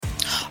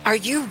Are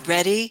you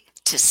ready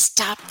to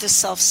stop the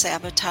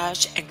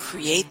self-sabotage and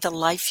create the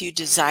life you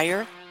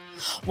desire?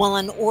 Well,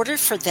 in order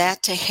for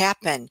that to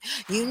happen,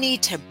 you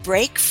need to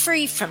break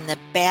free from the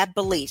bad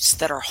beliefs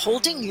that are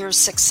holding your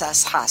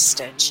success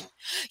hostage.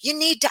 You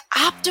need to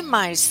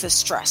optimize the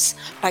stress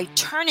by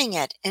turning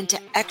it into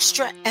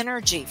extra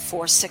energy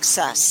for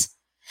success.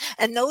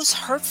 And those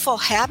hurtful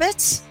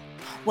habits?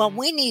 Well,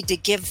 we need to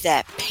give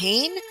that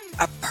pain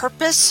a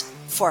purpose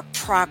for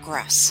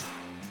progress.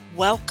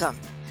 Welcome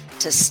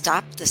to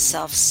Stop the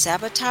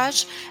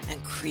Self-Sabotage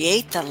and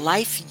Create the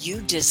Life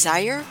You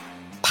Desire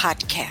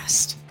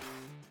podcast.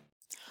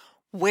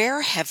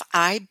 Where have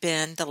I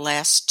been the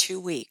last 2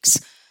 weeks?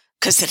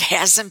 Because it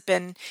hasn't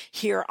been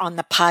here on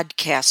the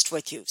podcast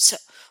with you. So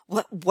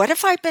what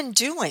have I been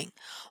doing?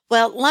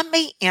 Well, let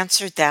me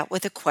answer that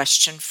with a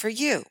question for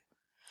you.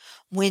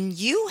 When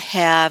you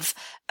have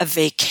a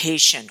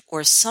vacation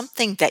or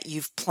something that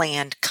you've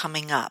planned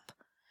coming up,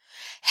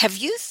 have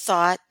you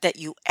thought that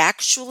you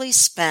actually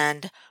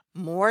spend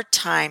more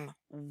time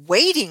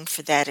waiting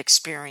for that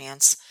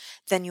experience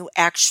than you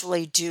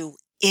actually do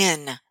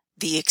in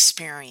the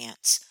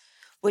experience?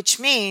 Which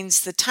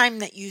means the time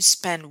that you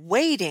spend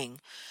waiting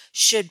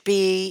should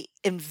be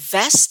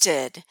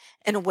invested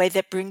in a way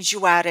that brings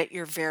you out at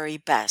your very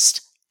best.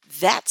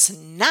 That's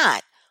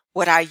not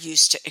what I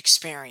used to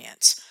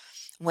experience.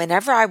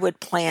 Whenever I would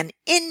plan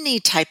any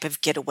type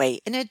of getaway,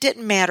 and it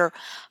didn't matter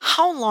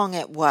how long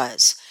it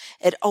was,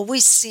 it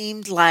always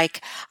seemed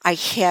like I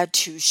had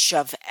to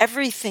shove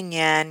everything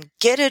in,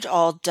 get it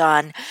all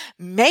done,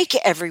 make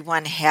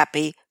everyone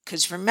happy.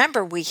 Because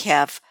remember, we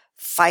have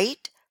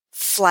fight,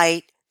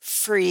 flight,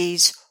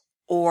 freeze,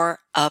 or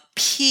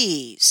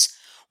appease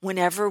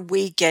whenever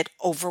we get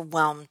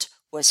overwhelmed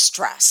with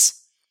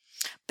stress.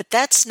 But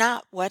that's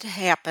not what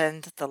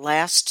happened the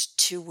last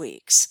 2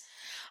 weeks.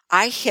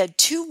 I had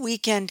 2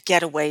 weekend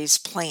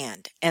getaways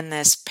planned, and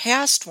this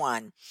past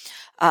one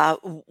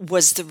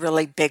was the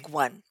really big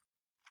one.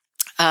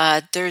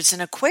 There's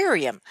an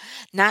aquarium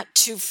not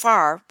too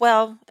far.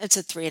 Well, it's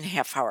a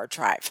 3.5 hour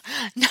drive,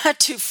 not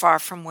too far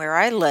from where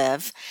I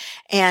live.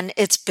 And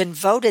it's been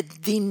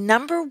voted the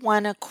number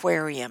one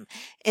aquarium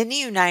in the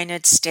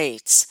United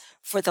States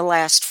for the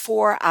last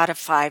 4 out of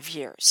 5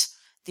 years.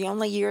 The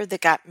only year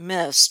that got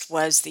missed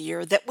was the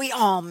year that we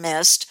all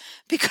missed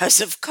because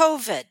of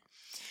COVID.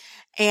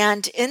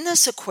 And in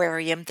this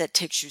aquarium that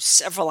takes you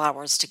several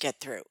hours to get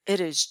through,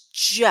 it is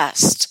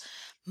just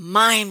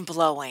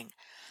mind-blowing.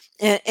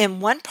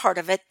 In one part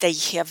of it, they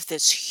have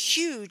this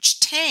huge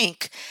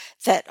tank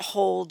that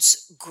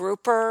holds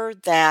grouper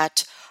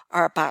that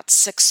are about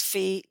 6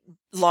 feet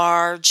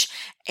large,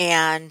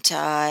 and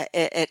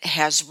it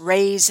has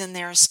rays in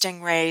there,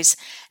 stingrays,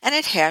 and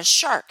it has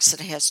sharks.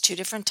 It has 2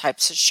 different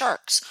types of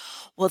sharks.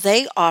 Well,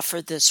 they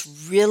offer this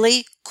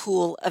really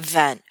cool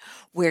event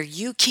where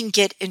you can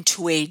get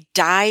into a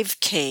dive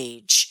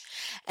cage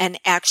and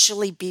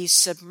actually be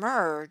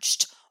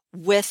submerged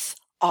with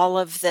all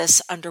of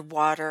this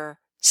underwater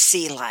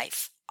sea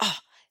life. Oh,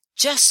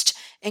 just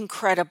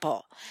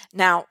incredible.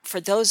 Now, for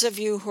those of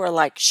you who are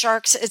like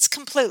sharks, it's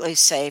completely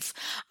safe.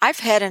 I've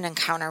had an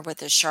encounter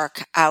with a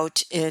shark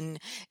out in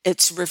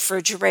its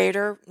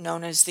refrigerator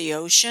known as the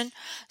ocean.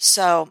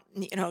 So,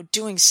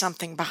 doing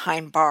something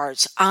behind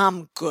bars,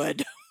 I'm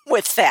good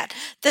with that.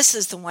 This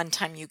is the one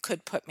time you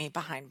could put me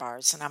behind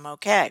bars and I'm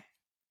okay.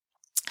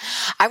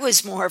 I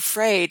was more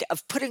afraid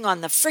of putting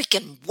on the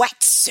freaking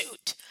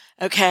wetsuit.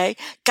 Okay,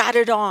 got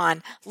it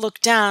on,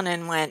 looked down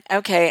and went,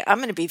 okay, I'm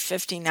going to be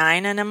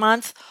 59 in a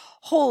month.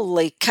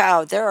 Holy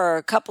cow, there are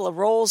a couple of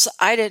rolls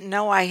I didn't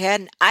know I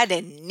had, and I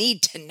didn't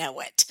need to know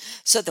it.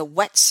 So the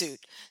wetsuit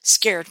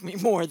scared me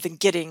more than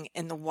getting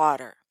in the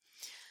water.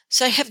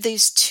 So I have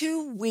these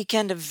 2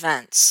 weekend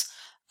events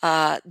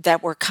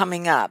that were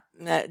coming up.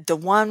 The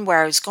one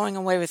where I was going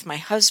away with my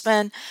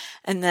husband,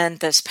 and then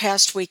this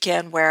past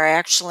weekend where I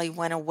actually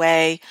went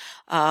away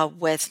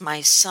with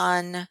my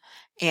son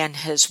and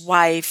his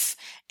wife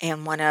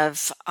and one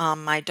of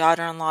my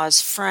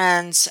daughter-in-law's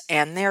friends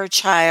and their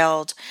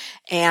child.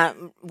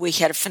 And we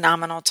had a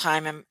phenomenal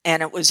time,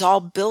 and it was all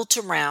built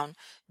around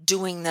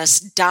doing this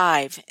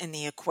dive in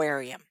the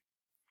aquarium.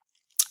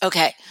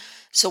 Okay,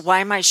 so why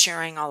am I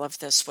sharing all of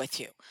this with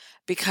you?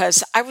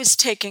 Because I was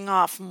taking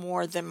off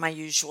more than my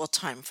usual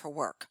time for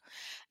work.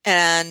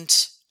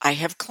 And I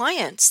have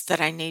clients that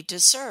I need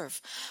to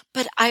serve.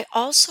 But I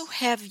also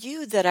have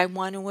you that I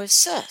want to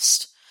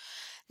assist.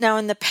 Now,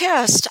 in the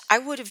past, I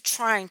would have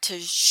tried to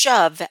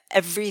shove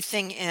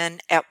everything in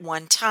at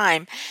one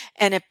time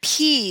and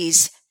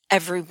appease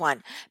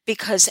everyone,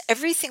 because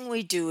everything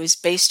we do is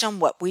based on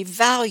what we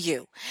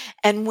value.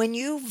 And when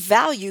you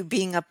value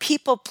being a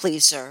people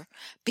pleaser,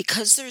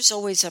 because there's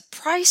always a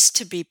price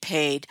to be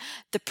paid,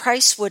 the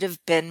price would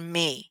have been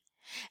me.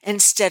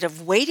 Instead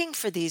of waiting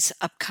for these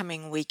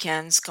upcoming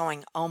weekends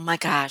going, oh my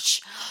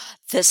gosh,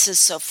 this is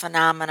so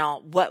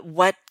phenomenal.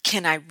 What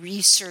can I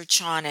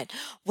research on it?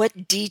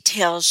 What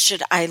details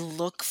should I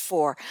look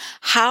for?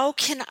 How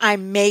can I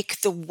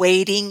make the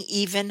waiting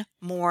even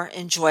more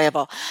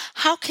enjoyable?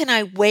 How can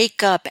I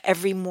wake up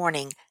every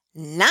morning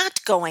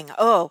Not going,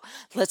 oh,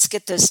 let's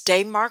get this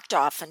day marked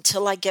off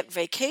until I get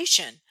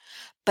vacation,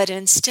 but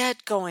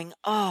instead going,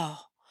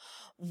 oh,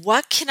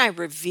 what can I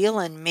reveal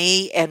in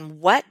me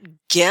and what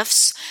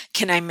gifts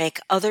can I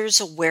make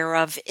others aware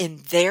of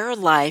in their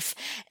life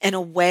in a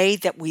way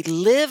that we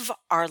live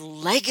our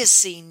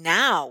legacy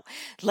now?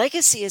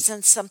 Legacy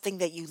isn't something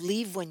that you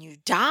leave when you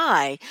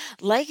die.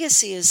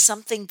 Legacy is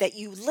something that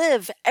you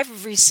live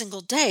every single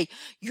day.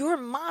 You're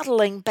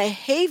modeling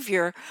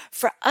behavior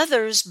for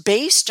others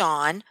based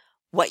on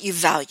what you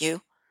value,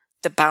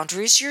 the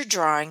boundaries you're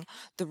drawing,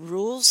 the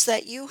rules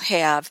that you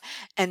have,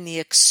 and the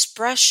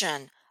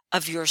expression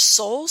of your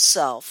soul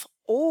self,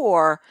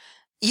 or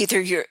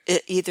either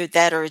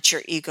that or it's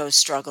your ego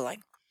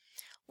struggling.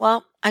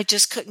 Well, I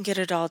just couldn't get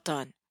it all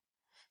done.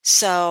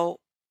 So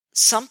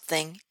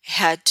something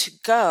had to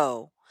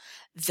go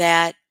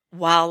that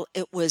while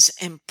it was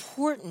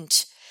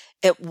important,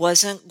 it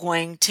wasn't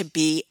going to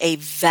be a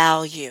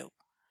value.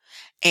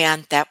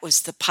 And that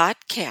was the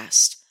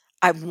podcast.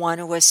 I want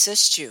to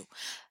assist you.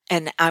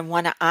 And I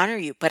want to honor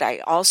you, but I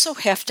also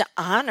have to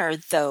honor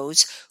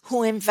those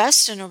who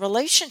invest in a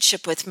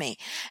relationship with me.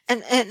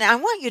 And I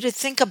want you to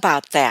think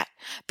about that,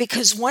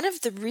 because one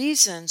of the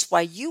reasons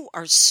why you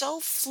are so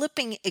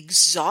flipping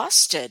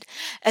exhausted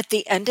at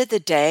the end of the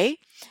day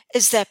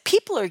is that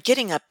people are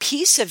getting a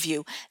piece of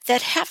you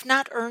that have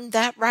not earned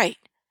that right.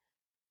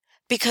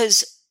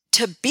 Because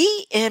to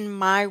be in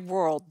my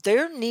world,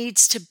 there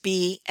needs to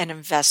be an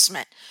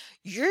investment.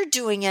 You're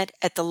doing it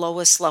at the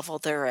lowest level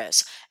there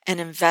is,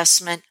 an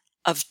investment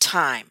of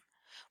time,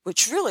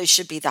 which really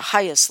should be the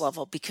highest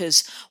level,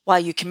 because while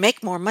you can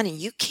make more money,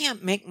 you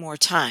can't make more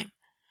time.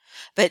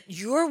 But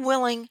you're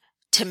willing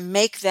to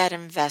make that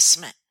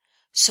investment.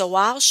 So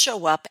I'll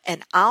show up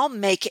and I'll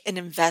make an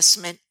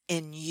investment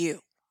in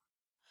you,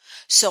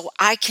 so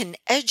I can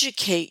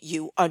educate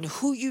you on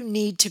who you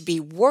need to be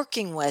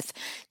working with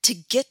to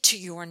get to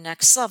your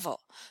next level.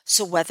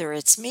 So whether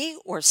it's me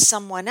or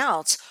someone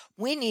else,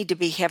 we need to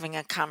be having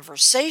a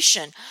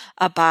conversation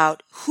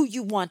about who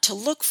you want to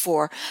look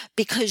for,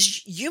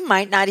 because you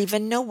might not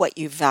even know what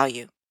you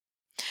value.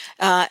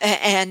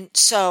 And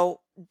so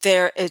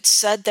it's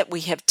said that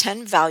we have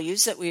 10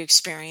 values that we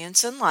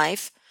experience in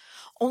life.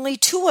 Only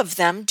 2 of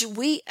them do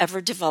we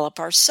ever develop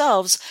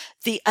ourselves.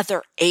 The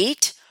other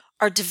 8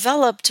 are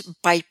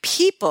developed by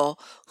people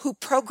who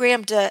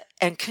programmed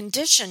and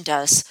conditioned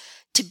us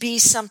to be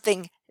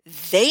something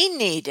they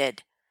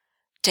needed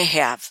to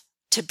have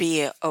to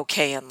be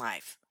okay in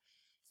life.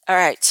 All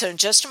right, so in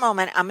just a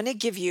moment, I'm going to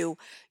give you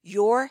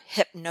your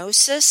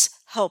hypnosis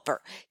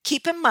helper.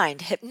 Keep in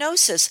mind,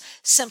 hypnosis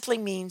simply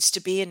means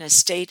to be in a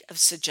state of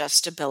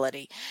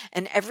suggestibility.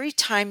 And every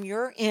time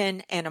you're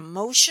in an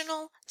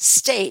emotional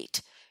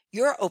state,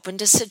 you're open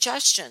to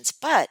suggestions.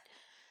 But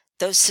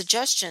those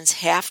suggestions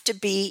have to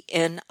be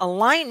in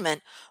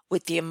alignment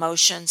with the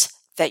emotions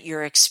that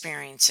you're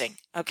experiencing.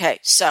 Okay,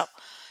 so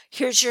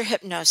here's your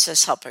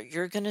hypnosis helper.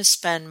 You're going to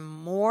spend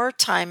more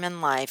time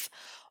in life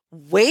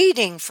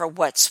waiting for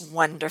what's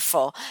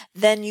wonderful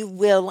than you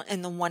will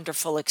in the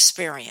wonderful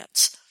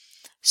experience.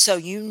 So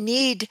you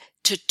need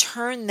to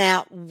turn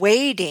that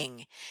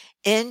waiting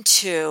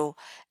into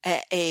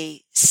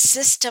a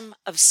system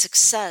of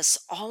success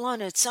all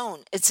on its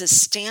own. It's a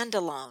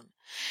standalone.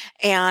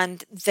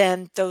 And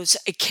then those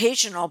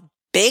occasional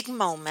big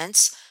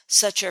moments,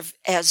 such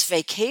as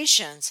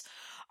vacations,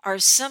 are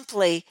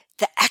simply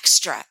the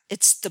extra.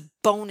 It's the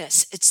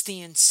bonus. It's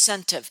the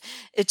incentive.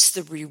 It's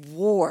the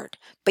reward.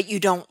 But you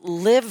don't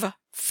live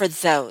for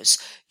those.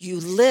 You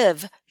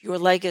live your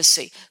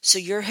legacy. So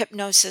your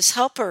hypnosis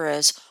helper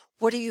is,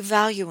 what are you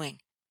valuing?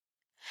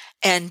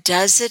 And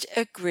does it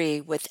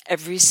agree with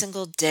every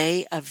single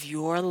day of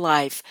your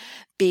life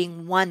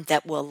being one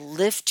that will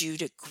lift you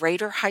to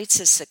greater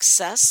heights of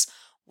success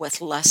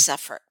with less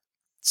effort?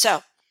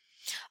 So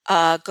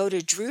go to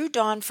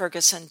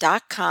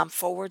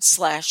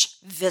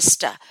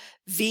drewdawnferguson.com/Vista,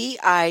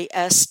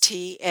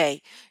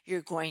 VISTA.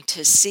 You're going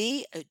to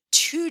see a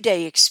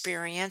 2-day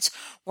experience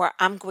where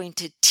I'm going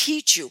to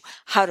teach you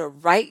how to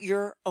write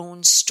your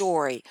own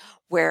story,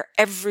 where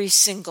every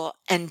single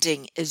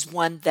ending is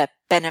one that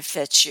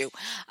benefits you.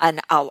 And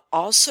I'll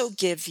also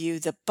give you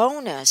the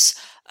bonus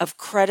of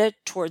credit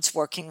towards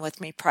working with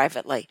me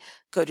privately.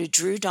 Go to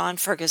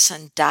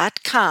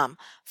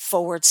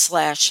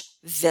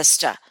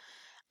drewdawnferguson.com/Vista.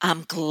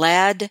 I'm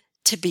glad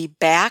to be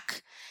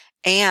back,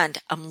 and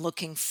I'm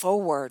looking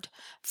forward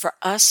for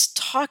us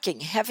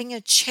talking, having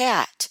a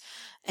chat,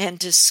 and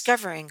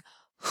discovering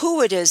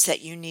who it is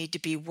that you need to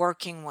be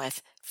working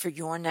with for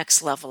your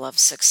next level of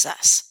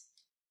success.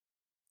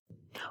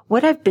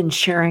 What I've been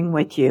sharing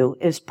with you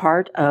is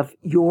part of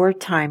your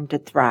time to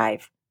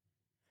thrive.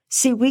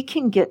 See, we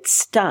can get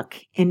stuck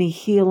in a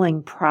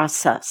healing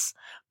process,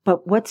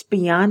 but what's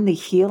beyond the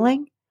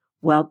healing?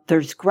 Well,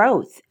 there's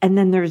growth, and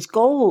then there's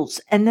goals,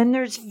 and then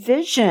there's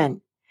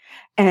vision.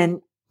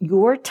 And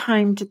your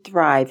time to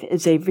thrive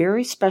is a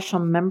very special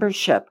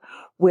membership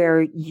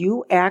where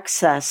you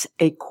access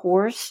a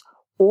course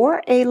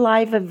or a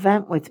live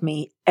event with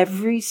me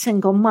every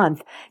single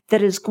month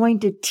that is going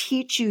to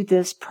teach you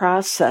this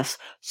process.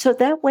 So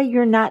that way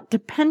you're not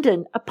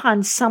dependent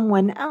upon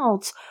someone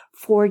else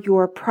for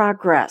your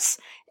progress.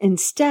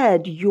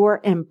 Instead, you're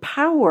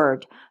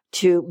empowered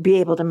to be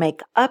able to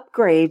make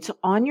upgrades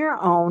on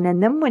your own.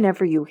 And then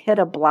whenever you hit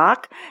a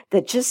block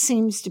that just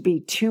seems to be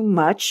too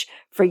much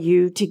for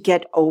you to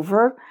get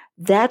over,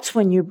 that's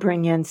when you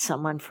bring in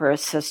someone for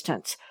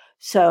assistance.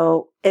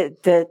 So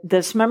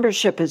this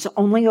membership is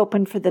only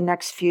open for the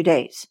next few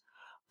days.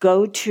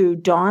 Go to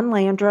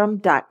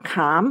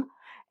dawnlandrum.com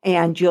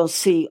and you'll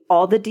see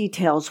all the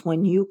details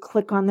when you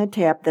click on the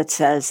tab that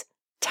says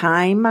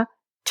Time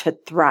to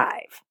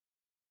Thrive.